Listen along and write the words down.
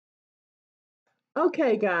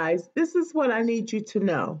Okay, guys, this is what I need you to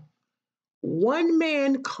know. One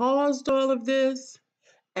man caused all of this,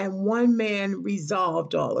 and one man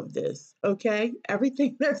resolved all of this. Okay?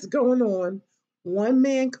 Everything that's going on, one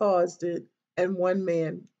man caused it, and one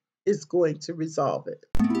man is going to resolve it.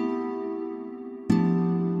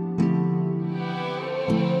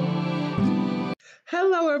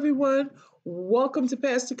 Hello, everyone. Welcome to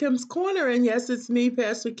Pastor Kim's Corner. And yes, it's me,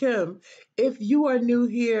 Pastor Kim. If you are new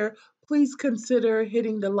here, please consider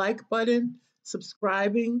hitting the like button,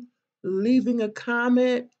 subscribing, leaving a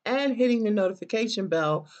comment, and hitting the notification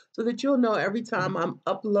bell so that you'll know every time I'm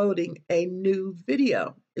uploading a new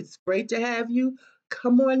video. It's great to have you.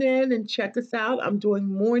 Come on in and check us out. I'm doing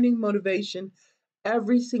morning motivation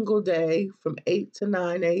every single day from 8 to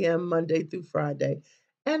 9 a.m. Monday through Friday,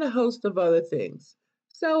 and a host of other things.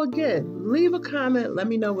 So again, leave a comment. Let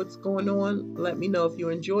me know what's going on. Let me know if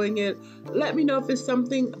you're enjoying it. Let me know if it's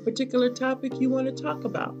something, a particular topic you want to talk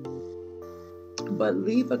about. But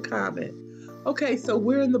leave a comment. Okay, so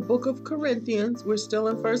we're in the book of Corinthians. We're still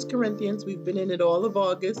in 1 Corinthians. We've been in it all of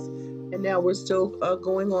August, and now we're still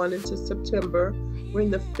going on into September. We're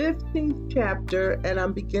in the 15th chapter, and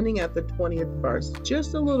I'm beginning at the 20th verse.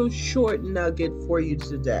 Just a little short nugget for you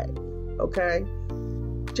today, okay?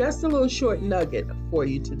 Just a little short nugget for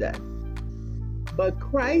you today. But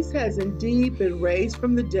Christ has indeed been raised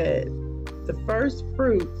from the dead, the first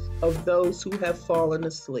fruits of those who have fallen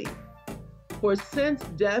asleep. For since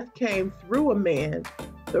death came through a man,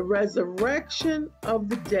 the resurrection of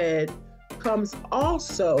the dead comes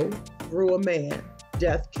also through a man.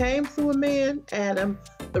 Death came through a man, Adam.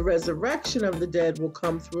 The resurrection of the dead will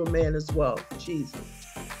come through a man as well, Jesus.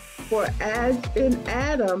 For as in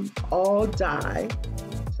Adam all die,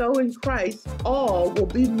 so in Christ all will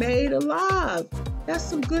be made alive. That's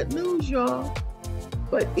some good news, y'all.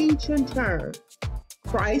 But each in turn.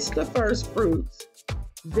 Christ the first fruits.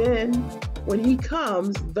 Then when he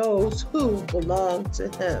comes, those who belong to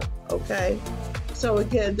him. Okay? So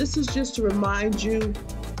again, this is just to remind you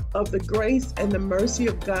of the grace and the mercy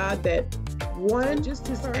of God, that one, just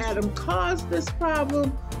as Adam caused this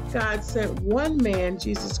problem, God sent one man,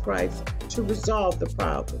 Jesus Christ, to resolve the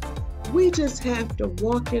problem. We just have to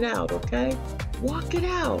walk it out, okay? Walk it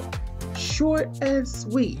out. Short and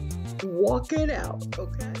sweet. Walk it out,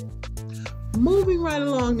 okay? Moving right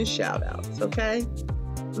along the shout outs, okay?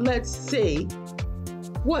 Let's see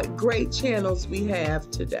what great channels we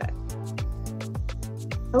have today.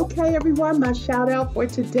 Okay, everyone, my shout out for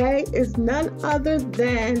today is none other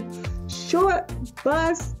than Short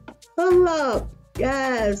Bus Pull Up.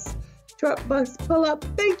 Yes. Short Bus Pull Up.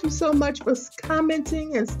 Thank you so much for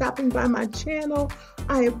commenting and stopping by my channel.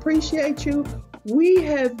 I appreciate you. We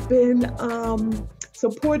have been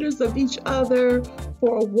supporters of each other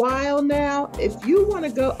for a while now. If you want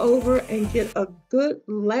to go over and get a good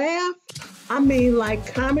laugh, I mean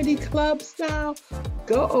like comedy club style,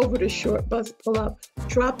 go over to Short Bus Pull Up,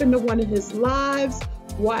 drop into one of his lives,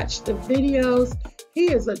 watch the videos. He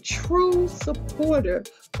is a true supporter.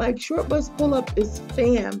 Like Short Bus Pull Up is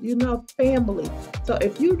family. So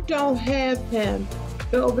if you don't have him,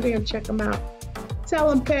 go over there and check him out. Tell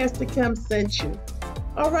him Pastor Kim sent you.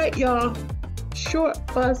 All right, y'all. Short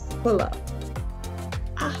Bus Pull Up.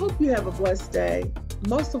 I hope you have a blessed day.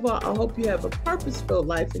 Most of all, I hope you have a purpose-filled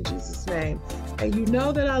life in Jesus' name. And you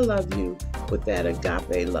know that I love you with that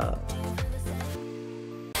agape love.